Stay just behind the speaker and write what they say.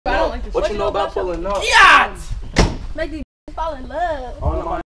What you know about pulling up? Yeah. Make these fall in love.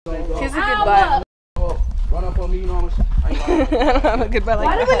 Kiss a goodbye. Run up on me, you know what I'm saying? I don't have a goodbye like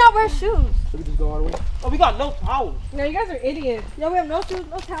Why that. do we not wear shoes? Let me just go all the way. Oh, we got no towels. No, you guys are idiots. Yo, we have no shoes,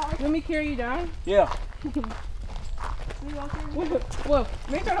 no towels. Let me carry you down. Yeah. Whoa,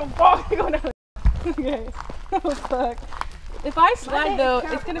 make sure I don't fall. Go down. Okay. Oh fuck. If I slide though,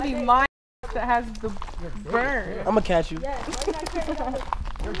 it's gonna be mine that has the burn. I'm gonna catch you. Yes.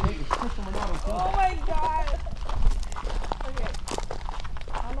 Oh my god.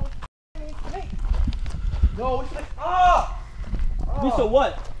 Okay. No, we should. Ah! We should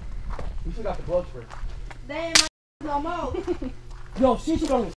what? We still got the bug spray. Damn, my no more. Yo, she's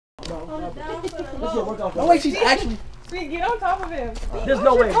going. On the down for the This low. shit work out. No way, she's actually. Sweet, get on top of him. There's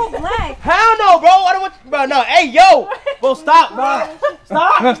no way. So black. Hell no, bro. I don't want. Bro, no. Hey, yo. Bro, stop, bro.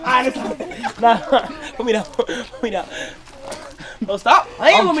 Stop. Alright, nah. Put me down. Put me down. Bro, stop.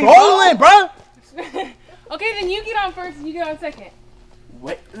 I'm with me, trolling, bro. Okay, then you get on first and you get on second.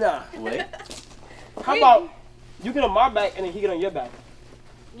 Wait, nah. Wait. How about you get on my back and then he get on your back?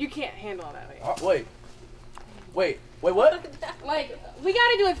 You can't handle all that. Wait, what? Like, we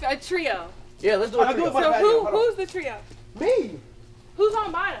gotta do a trio. Yeah, let's do it. do it. So who's the trio? Me. Who's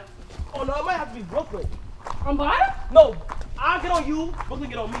on bottom? Oh no, it might have to be Brooklyn. On bottom? No, I'll get on you. Brooklyn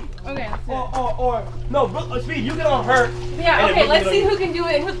get on me. Okay, let's do it. Or no, Speed, you get on her. Yeah, and okay, then let's Brooklyn see who can do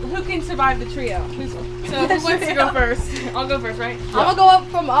it. Who can survive the trio? So who wants to go first? I'll go first, right? I'm gonna go up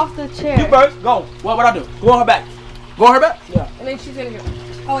from off the chair. You first. Go. What I do? Go on her back. Go on her back? Yeah. And then she's gonna go.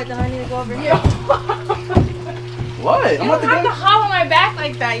 Oh wait, then I need to go over here. What? You don't have to hop on my back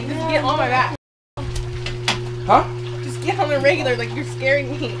like that. You just get on my back. Huh? Just get on the regular, like you're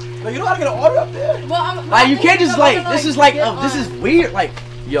scaring me. No, you know how to get an order up there? Well, I'm. Like, you can't just like, gonna, this is like, get this on. is weird. Like,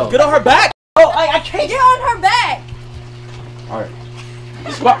 yo. Get on her back. Oh, I can't. Get on her back. Alright.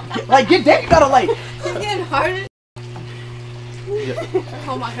 Like, get there, you gotta like. It's getting harder.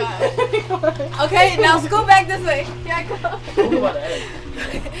 Oh my god. Okay, now scoot back this way. Here I go.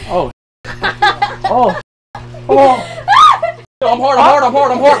 Oh. Oh. I'm hard. Yeah,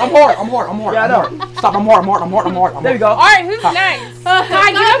 I know. Stop, I'm hard. There we go. Alright, who's next? God,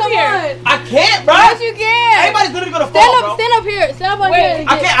 get up here. I can't, bro. Yes, you can. Everybody's literally gonna fall, bro. Stand up here. Stand up on Wait, here. I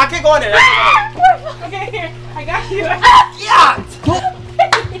can't go in there. Okay, here. I got you. Yeah.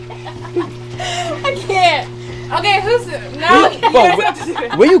 I can't. Okay, who's now? You Bro, guys have to do it.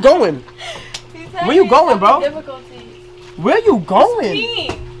 where you going? Where you going, bro? Difficulty. Where you going? Me.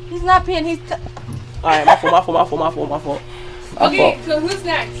 He's not peeing. He's. Alright, my fault. Okay, so who's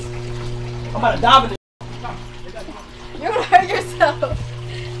next? I'm about to dive in this. You're gonna hurt yourself.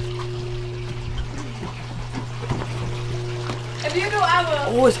 If you do, I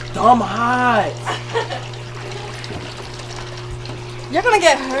will. Oh, it's dumb hot. You're gonna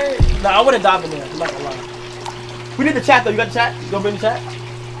get hurt. Nah, I wouldn't dive in there. I'm not gonna lie. We need the chat though. You got the chat? You gonna bring the chat?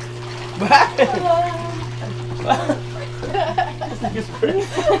 What happened? This nigga's crazy.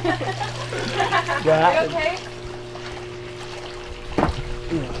 What happened? Okay.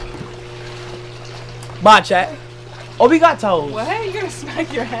 Bye, chat. Oh, we got toes. What? You're gonna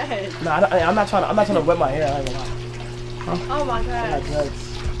smack your head. Nah, I'm not trying to wet my hair. I ain't gonna lie. Oh my I god. got drugs.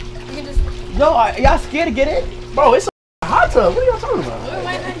 You can just. Yo, y'all scared to get in? Bro, it's a hot tub. What are y'all talking about?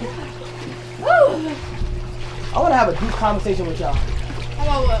 Woo. I want to have a deep conversation with y'all. How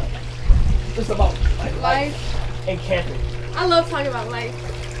about what? Just about like Life. and camping. I love talking about life.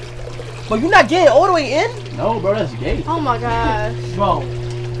 But you're not getting all the way in? No, bro, that's gay. Oh my gosh. Bro.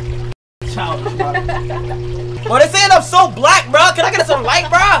 Childish, bro. Bro, they saying I'm so black, bro. Can I get some light,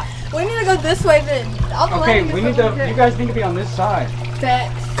 bro? We need to go this way then. Okay, we need to. You guys need to be on this side.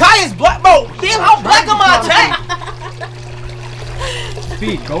 Facts. Kai is black, bro. Damn, how black am I, chat?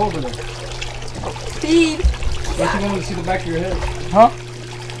 Speed, go over there. Speed. Don't you want to see the back of your head? Huh?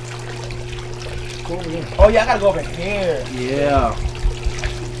 Go over there. Oh, yeah, I gotta go over here. Yeah.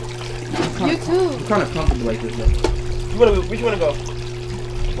 You too. I'm kind of comfortable like this, though. Where you wanna go?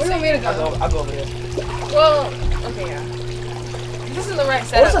 Where do you want me to go? I'll go over here. Well, okay, yeah. This is the right Oh,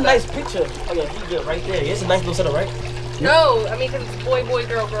 setup. it's a nice picture. Oh, yeah, he's good right there. It's a nice little setup, right? No, I mean, because it's boy, boy,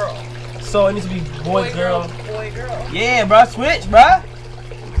 girl, girl. So it needs to be boy, girl. Boy, girl. Yeah, bro, switch, bro.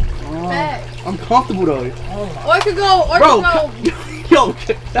 Facts. I'm comfortable, though. Or it could go. Or it Bro, could go. yo,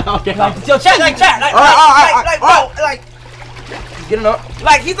 okay. Like, yo, chat, like, bro, like, Get it up.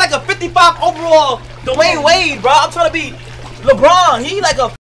 like, he's like a 55 overall Dwayne Wade, bro. I'm trying to be LeBron. He like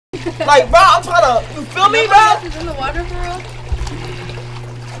a, like, bro, I'm trying to, you feel me, bro? Is in the water for real?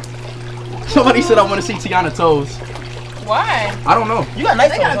 Somebody said I want to see Teanna toes. Why? I don't know. You got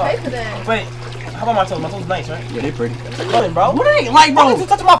nice They toes, gotta pay huh? for that. Wait, how about my toes? My toes nice, right? Yeah, they pretty. Nothing, bro. What ain't like, Bro, bro? you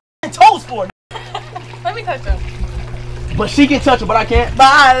touching my fucking toes for? Let me touch them. But she can touch it, but I can't.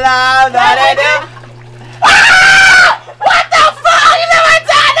 What the fuck? You know what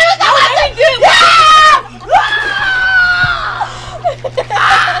time? Let me do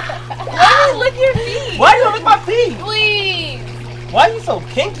Let me lick your feet. Why do you lick my feet? Please. Why are you so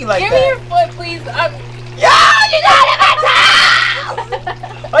kinky like Give that? me your foot, please. Yo, you gotta lick my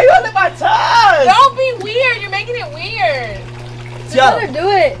toes! Why you gonna lick my toes? Don't be weird. You're making it weird. Tianna, Do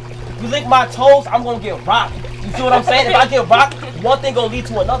it. you lick my toes, I'm gonna get rocked. You see what I'm saying? If I get rocked, one thing gonna lead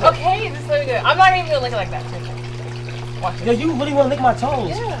to another. Okay, this is really good. I'm not even gonna lick it like that. Watch Yo, it. you really wanna lick my toes?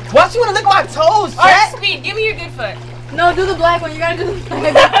 Yeah. Why you wanna lick my toes, All right, Chat? Speed. Give me your good foot. No, do the black one. You gotta do the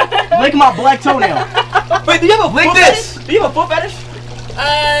black one. Lick my black toenail. Wait, do you have a Lick foot this. fetish? Do you have a foot fetish?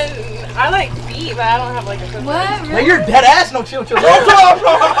 I like feet, but I don't have like a foot. What? Like Really? you're dead ass. No, chill. Stop.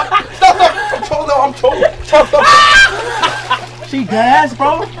 I'm trolling. She dead ass,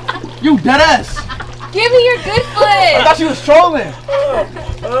 bro. You dead ass. Give me your good I foot. thought she was trolling.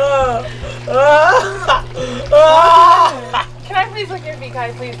 Can I please lick your feet,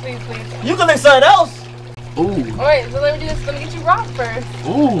 guys? Please, please, please. You can lick something else. Ooh. Alright, so let me do this. Let me get you rocked first.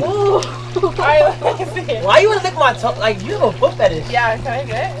 Ooh. Alright, let me see it. Why you wanna lick my toe? Like, you have a foot fetish. Yeah, can I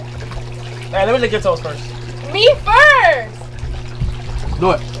do it? Alright, let me lick your toes first. Me first!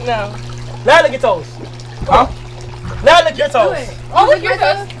 Do it. No. Now I lick your toes. Huh? Now I lick your Do toes. it. Oh, You lick your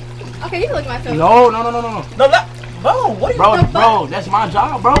my toes. Okay, you can lick my toes. No. No, not. Bro, what are you doing? Bro, that's my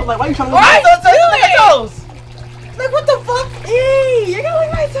job, bro. Like, why you trying to? Why? So do lick your it. toes. Like, what the fuck? Hey, you're gonna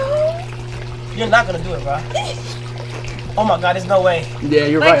lick my toes? You're not gonna do it, bro. Oh my god, there's no way. Yeah,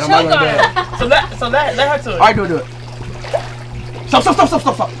 you're Like, right. I'm not choke gonna do on it. So let her to it. All right, do it.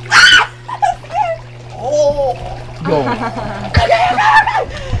 Stop. Oh. Go.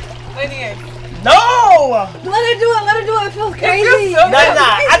 Let me hear. No! Let her do it. Let her do it. It feels crazy. feels so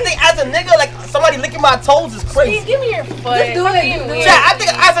Nah. I think as a nigga, like somebody licking my toes is Please crazy. give me your foot. Just do Stop it, being just do weird. it. Yeah, I think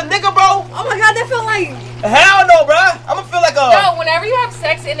as a nigga, bro, Oh my god, that felt like. hell no, bro. I'm gonna feel like a. No, whenever you have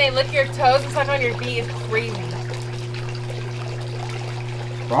sex and they lick your toes and suck on your feet, it's crazy.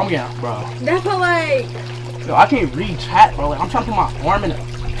 Bro, I'm getting, bro. That felt like. Yo, I can't read chat, bro. Like, I'm trying to put my arm in it.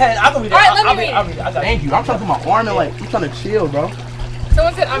 Hey, I can read it. All right, let me I'll read it. I'll read it. I got it. Thank you. I'm trying to put my arm in, like, I'm trying to chill, bro.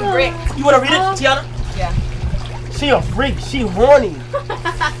 Someone said I'm brick. You wanna read it, Tianna? Yeah. She a freak. She horny.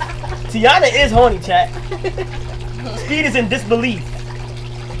 Tianna is horny, chat. Speed is in disbelief.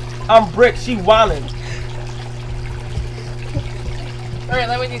 I'm brick. She wildin'. Alright,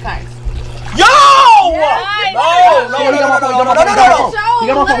 let me do guys. Yo! Nice. No! He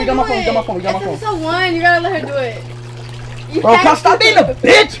got my phone. He got my phone. It's episode 1. You gotta let her do it. You Bro, have come stop to. being a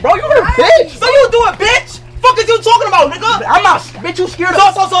bitch, bro. You a bitch. So you do it, bitch? Fuck is you talking about, nigga? I'm not, bitch. You scared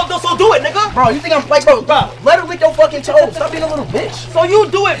of? So do it, nigga. Bro, you think I'm like, bro? Let her lick your fucking toes. Stop being a little bitch. So you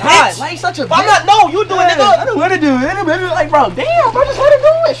do it, God, bitch. like such a But I'm bitch. not. No, you do it, I nigga. don't want to do it. Like, bro, damn, bro, just let her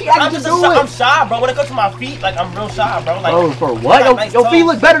do it. She I'm acting just to do I'm it. shy, bro. When it comes to my feet, like I'm real shy, bro. Like, Bro, for what? I got nice Your feet toes.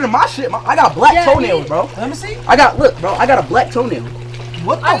 look better than my shit. I got black Yeah, toenails, bro. Let me see. I got a black toenail.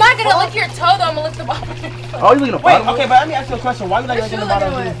 What the I'm not gonna fuck? lick your toe though, I'm gonna lick the bottom of your foot. Oh, you looking at the Wait, bottom? okay, but let me ask you a question. Why you like What licking you the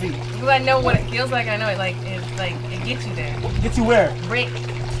bottom of looking your feet? Because I know what it feels like, I know it like it gets you there. Get you where? Brick.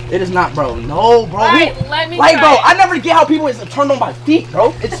 It is not, bro. No, bro. Alright, let me Like, bro, try. I never get how people is turned on by feet,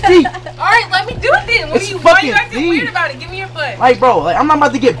 bro. It's feet. Alright, let me do it then. It's Why are you fucking acting feet. weird about it? Give me your foot. Like, bro, like I'm not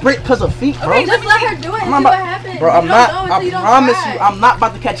about to get bricked because of feet, bro. Okay, Just let her do it and see I'm what about- happens. Bro, You I'm don't not. know until I you don't promise try. you, I'm not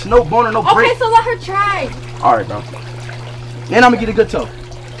about to catch no bone or no Okay, brick. so let her try. All right, bro. And I'm gonna get a good toe.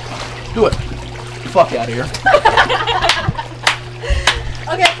 Do it. Fuck out of here.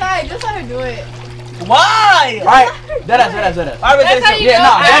 Okay, fine. Just let her do it. Why? Right? Deadass. All right, That's how you Yeah,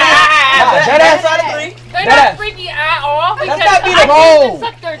 know. nah, deadass. Out of three. They're Deadass. not freaky at all. That's because not being I a can't bro. even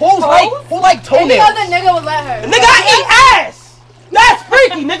suck their Who like If you know toenails? the nigga would let her. Nigga, I eat ass. That's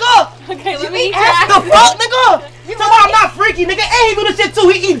freaky, nigga. Okay, let You me eat try. ass. The fuck, nigga? Tell me I'm not freaky, nigga. And he do this shit too.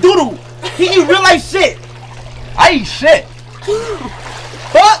 He eat doodle. He eat real life shit. I eat shit.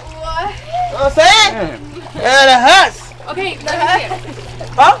 Fuck. What? You know what I'm saying? Man. Yeah, the huss. Okay, let me see it.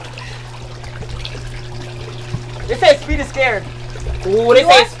 Huh? They say Speed is scared. Ooh, they You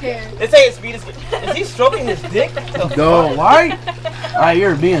say are scared. they say Speed is scared. Is he stroking his dick? The Go, fuck? why? Alright,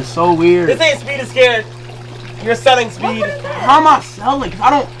 you're being so weird. They say Speed is scared. You're selling Speed. How am I selling? Cause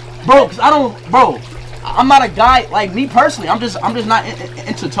I don't, bro. I'm not a guy like me personally. I'm just not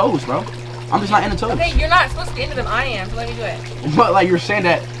into toes, bro. I'm just not into toes. Okay, you're not supposed to get into them. I am, so let me do it. But like you're saying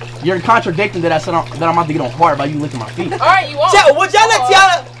that you're contradicting that I said that I'm about to get on hard by you licking my feet. Alright, you won't. Chat, would y'all let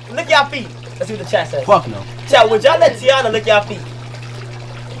Tianna lick y'all feet? Let's see what the chat says. Fuck no. Chat, would y'all let Tianna lick y'all feet?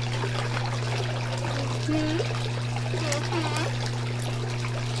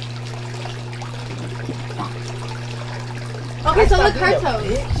 Okay, so look her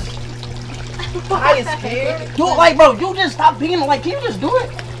toes. I is scared. Dude, like, bro, you just stop being like, can you just do it?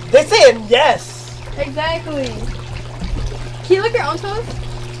 They saying yes. Exactly. Can you look your own toes?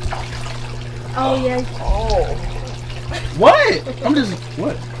 Oh, yeah. Oh. What? I'm just,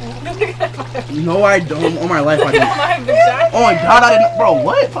 what? No, I don't. All my life, I don't. My vagina. Oh my god, I didn't. Bro,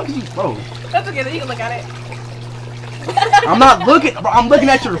 what? Fuck is you, bro? That's okay. Then you can look at it. I'm not looking, bro. I'm looking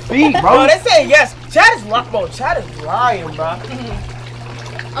at your feet, Bro, bro. they saying yes. Chad is lying, bro. Chad is lying, bro.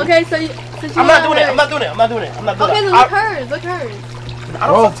 Okay, so since you I'm not doing it. I'm not doing it. I'm not doing it. I'm not doing Okay, it. then look hers. Look hers.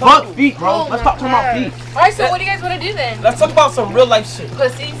 Bro, fuck feet, bro. Oh Let's my talk about feet. Alright, so what do you guys want to do then? Let's talk about some real life shit.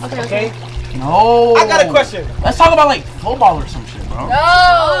 Pussies? Okay? No. I got a question. Let's talk about like football or some shit, bro. No!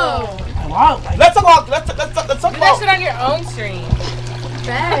 Like, wow, like, Let's talk about let's talk Do that about shit on your own stream.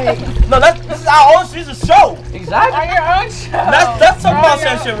 Facts. no. This is our own street show. exactly. On your own show. Let's talk about Bro,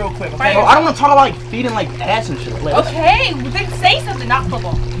 that shit real quick. Okay? Bro, I don't want to talk about like feet and like ass and shit. Like, Okay, well, then say something, not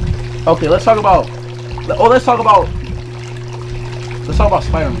football. okay, let's talk about. Oh, let's talk about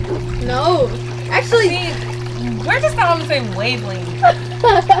Spider-Man. No. Actually, See, we're just not on the same wavelength.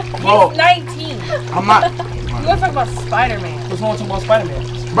 Bro, He's 19. I'm not. You want to talk about Spider-Man. What's wrong about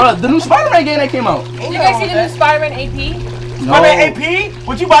Spider-Man? Bro, the new Spider-Man game that came out. Did you guys see the new Spider-Man AP? No. Spider-Man AP?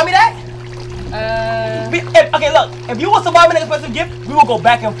 Would you buy me that? Okay, look. If you was to buy me that special gift, we will go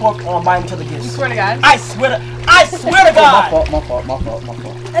back and forth on buying each other You gifts. swear to God. I swear to My God. fault.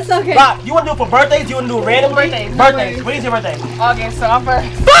 it's okay. Rob, you want to do it for birthdays? You want to do it randomly? Birthdays. Birthdays. When is your birthday? August, so I'm first.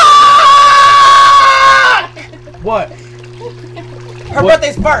 What? Her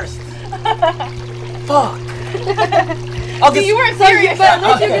birthday's first. Fuck. August. You weren't So you, serious. but at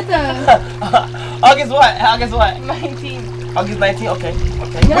least you get the. August what? August what? 19. August 19. Okay. You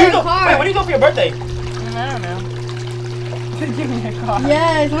What got you a do? car. Wait, what do you do for your birthday? I don't know. Give me a car.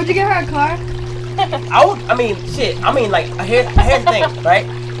 Yes. Would you get her a car? Like, here's the thing, right?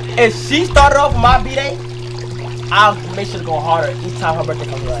 If she started off with my B-Day, I'll make sure to go harder each time her birthday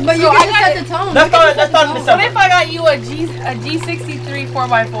comes around. But you So can I just got set it. the tone. Let's You can start just in set the What December. if I got you a G63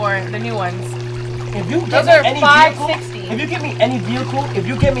 4x4, the new ones? If you Those give are me any vehicle, 560. if you give me any vehicle, if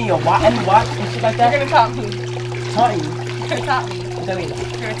you give me any watch and shit like You're that, gonna top me. tell you, You're gonna top me. I'm telling you,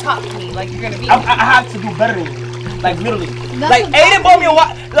 You're gonna top me. Like you're gonna be. I have to do better than you. Like literally. That's Like what Aiden bought me a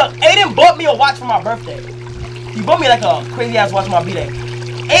watch. Look, Aiden bought me a watch for my birthday. He bought me like a crazy ass watch for my B-Day.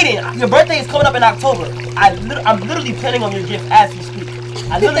 Aiden, your birthday is coming up in October. I'm literally planning on your gift as you speak.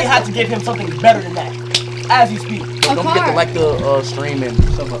 I literally had to give him something better than that as you speak. A Don't forget to car. like the stream and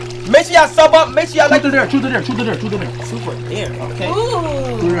sub up. Make sure y'all sub up. Make sure y'all like Truth there. super there. Okay.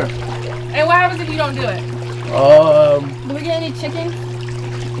 Ooh. And what happens if you don't do it? Do we get any chicken?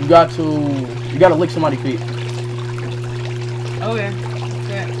 You got to lick somebody's feet. Okay.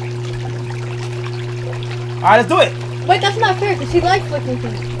 Yeah. All right, let's do it. Wait, that's not fair because she likes licking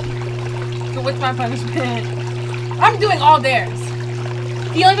things. So what's my punishment? I'm doing all theirs.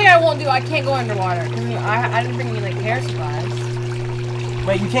 The only thing I won't do, I can't go underwater. Cause I didn't bring any like hair supplies.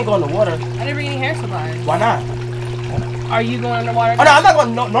 Wait, you can't go in the water. I didn't bring any hair supplies. Why not? Are you going underwater? Oh no, I'm not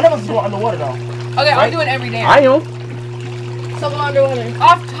going. No, none of us is going underwater though. Okay, Right? I'm doing every day. I am. Someone underwater.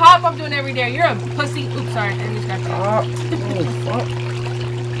 Off top, I'm doing every day. You're a pussy. Oops, sorry. I didn't mean to scratch that. Oh, fuck.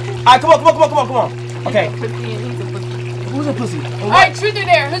 All right, come on. Okay. He's a pussy and he's a pussy. Who's a pussy? Alright, truth or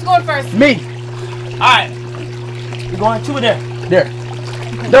dare? Who's going first? Me. All right. You're going two in there. There.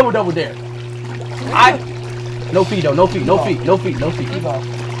 Double dare. I. No feet though. No feet. You go.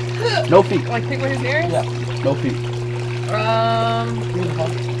 No feet. Like, pick where his hair is? Yeah. No feet. Beautiful.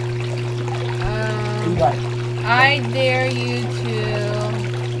 You got it. I dare you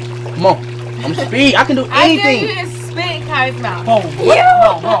to... Come on. I'm speed. I can do I dare you anything. to spit in Kai's mouth. Bro, what?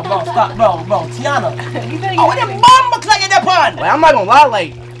 Bro, stop, bro, Teanna. You better Oh, get what the it. bomb looks like in that pond? Like, I'm not gonna lie.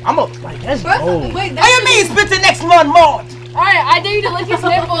 Like that's First, bold. wait, How you mean spit the next one more? Alright, I dare you to lick his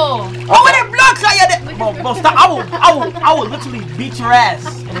nipple. Oh, what the blocks like that? Bro, stop. I will literally beat your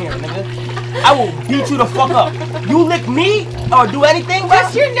ass in here, nigga. I will beat you the fuck up. You lick me or do anything, bro?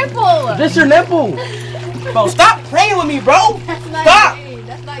 Just your nipple. This your nipple. Bro, stop playing with me, bro. That's not Stop. gay.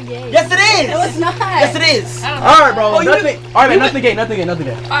 That's not gay. Yes, it is. No, it's not. Yes, it is. I don't know. All right, bro. Oh, you nothing. All right, man. Nothing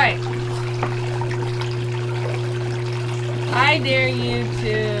gay. Alright. I dare you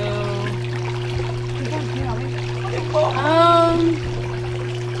to...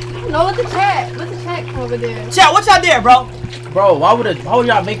 No, let the chat come over there. Chat, what y'all there, bro? Bro, why would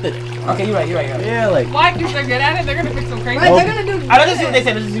y'all make the? Okay, you're right. Yeah, like. Why? Because they're good at it. They're gonna pick some crazy. Right, they're gonna do. I don't see what they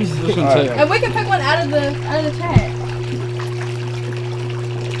say. Let's just use Alright. And we can pick one out of the chat.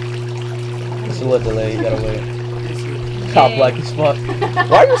 It's a little delay. You gotta wait. Top black as fuck.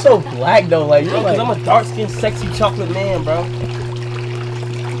 Why are you so black though? Like you're Because like. I'm a dark-skinned, sexy chocolate man, bro.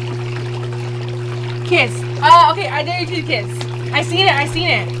 Kiss. Okay, I dare you to kiss. I seen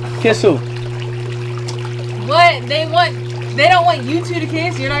it. Kiss who? What? They don't want you two to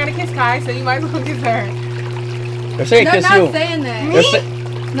kiss. You're not gonna kiss Kai, so you might as well kiss her. They're saying They're kiss not you. saying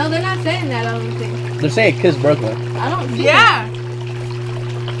that. No, they're not saying that, I don't think. They're saying kiss Brooklyn. I don't see Yeah.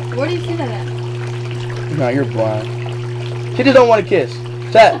 that. Where do you see that at? Nah, you're blind. She just don't want to kiss.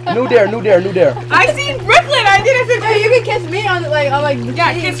 Chat. New dare. I seen Brooklyn. I did. I said, Hey, you can kiss me on the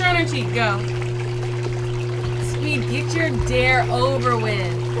yeah, cheek. kiss her on her cheek. Go. Speed, get your dare over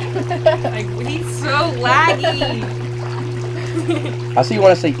with. Like he's so laggy. I see you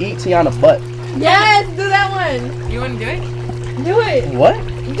want to say eat Teanna butt. Yes, do that one. You want to do it? Do it. What?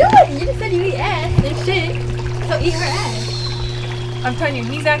 Do it. You just said you eat ass and shit. So eat her ass. I'm telling you,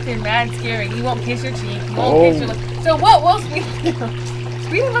 he's acting mad scary. He won't kiss your cheek. He won't kiss your lips. So what will Speedy do?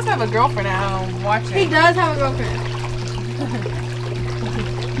 Speedy must have a girlfriend at home watching. He does have a girlfriend.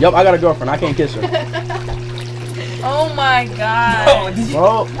 Yup, I got a girlfriend. I can't kiss her. Oh my god. Oh, did you?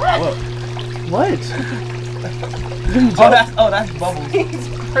 Bro, what? That's Bubbles.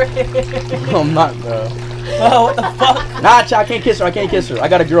 I'm not, bro. Oh, what the fuck? Nah, chat, I can't kiss her. I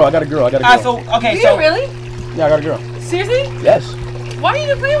got a girl. Alright, so, okay, Do so. you really? Yeah, I got a girl. Seriously? Yes. Why are you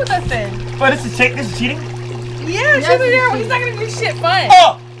even playing with us then? But this is cheating? Yeah, Yes, truth or dare. it's He's not gonna do shit fun.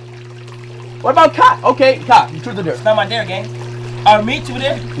 Oh! What about Cop? Okay, Cop, you truth or dare? It's not my dare, gang. Me too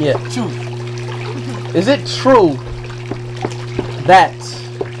there? Yeah. Choose. Is it true that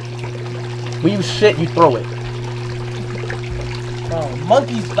when you shit, you throw it? Oh,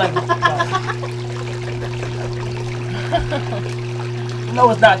 monkeys, like. No,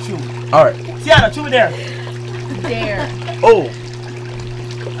 it's not true. Alright. Teanna, truth or dare? Dare. Oh,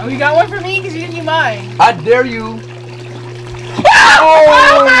 Oh, you got one for me because you didn't use mine. I dare you.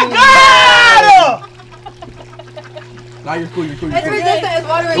 Oh my god! Nah, you're cool. It's resistant as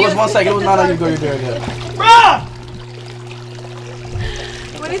water. It was 1 second. It was not on you. Go, you're there again. Bruh!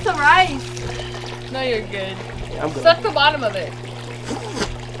 We need some rice. No, you're good. Yeah, I'm good. Suck the bottom of it.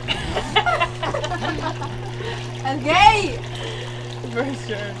 That's gay. For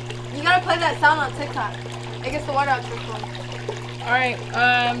sure. You gotta play that sound on TikTok. It gets the water out your phone. Alright,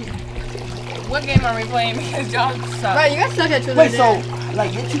 what game are we playing? Because y'all suck. Right, you guys suck at truth or Wait, dare. so,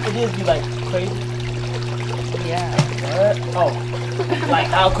 like, your truth or dare be like crazy? Yeah. What? Oh. Like,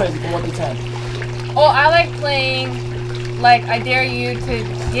 how crazy from 1 to 10? Oh, I like playing, like, I dare you to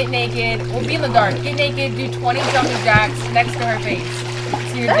get naked, or be in the dark, get naked, do 20 jumping jacks next to her face.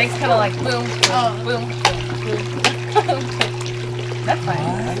 So your dick's kind of like boom, boom, boom, boom. That's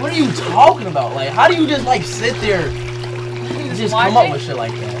fine. What are you talking about? Like, how do you just like sit there and just come up with shit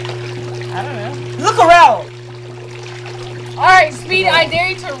like that? I don't know. Look around! Alright, Speed, I dare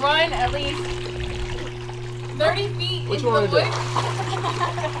you to run at least 30 feet What into you wanna the do? woods.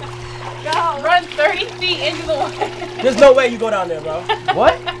 Go. Run 30 feet into the woods. There's no way you go down there, bro.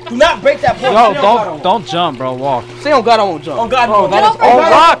 What? Do not break that point. No, don't jump, bro. Walk. Say on God I won't jump. Oh God, Oh, no. that is Get over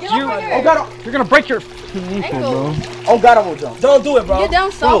rock, Get you- over here. Oh God, You're gonna break your ankle, bro. oh God I won't jump. Don't do it, bro. Get down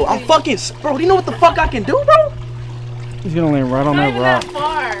Bro, softly. I'm fucking, bro. Do you know what the fuck I can do, bro? He's gonna land right on Not that even rock. that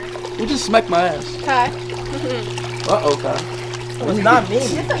far. You just smacked my ass. Kai. Uh-oh, Kai. It's not me.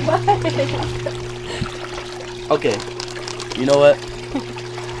 Okay. You know what?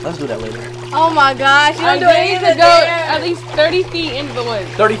 Let's do that later. Oh my gosh, you I don't do dare you anything to go at least 30 feet into the woods.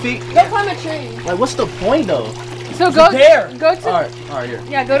 30 feet? Go climb a tree. Like, what's the point, though? So go there. Go to Alright, here.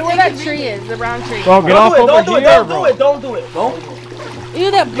 yeah, go to where that tree is, the brown tree. Bro, get off over Don't do it, here, don't bro. do it, don't do it. Don't?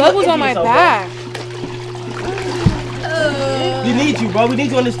 Ew, that bug was on my yourself, back. We need you, bro. We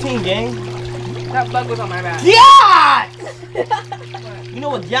need you on this team, gang. That bug was on my back. Yacht! You know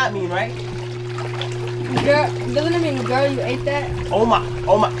what yacht mean, right? Girl, doesn't it mean girl, you ate that? Oh my.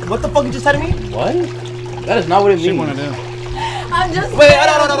 What the fuck you just said to me? What? That is not what it Shit means. wanna do. I'm just Wait, playing,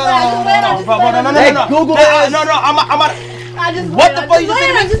 no, bro, no. Hey, Google No, this. I'm out. I just What the playing, fuck you just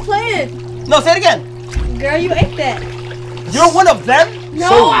said to I'm just playing. No, say it again. Girl, you ate that. You're one of them? No,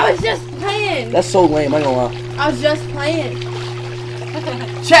 So- I was just playing. That's so lame, I ain't gonna lie. I was just playing.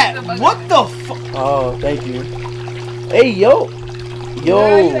 Chat, what the fuck? Oh, thank you. Hey, yo. Girl, you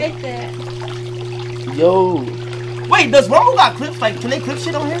Yo. ate that. Yo. Wait, does Rumble got clips? Like, can they clip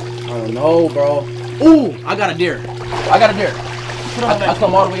shit on here? I don't know, bro. Ooh, I got a deer. Put it on I the bench.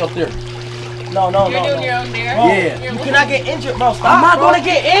 come all the way up there. No. You're doing your own dare? Bro, Yeah. you cannot get injured, bro. Stop, I'm not bro. gonna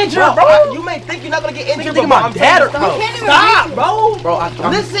get injured, bro. You may think you're not gonna get injured, Think but about I'm dad, telling you, bro. You can't even Stop, reach it. bro. Bro,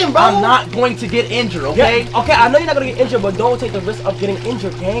 Listen, bro. I'm not going to get injured, okay? Yeah, okay, I know you're not gonna get injured, but don't take the risk of getting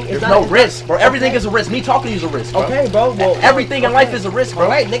injured, gang. There's no risk, bro. Everything is a risk. Me talking to you is a risk, bro. Okay, bro. Well, Everything in life is a risk, bro.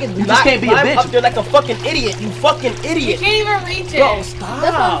 Alright, nigga. You just can't be a climb bitch. up there like a fucking idiot. You fucking You idiot. can't even reach it. Bro, stop.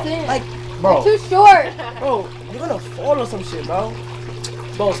 That's what I'm saying. Like, Bro, Too short. bro, you're gonna fall or some shit, bro.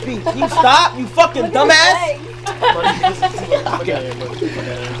 Bro, speak. Can you stop, you fucking Look at his dumbass? legs. Look at him, bro. Look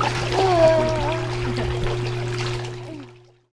at him.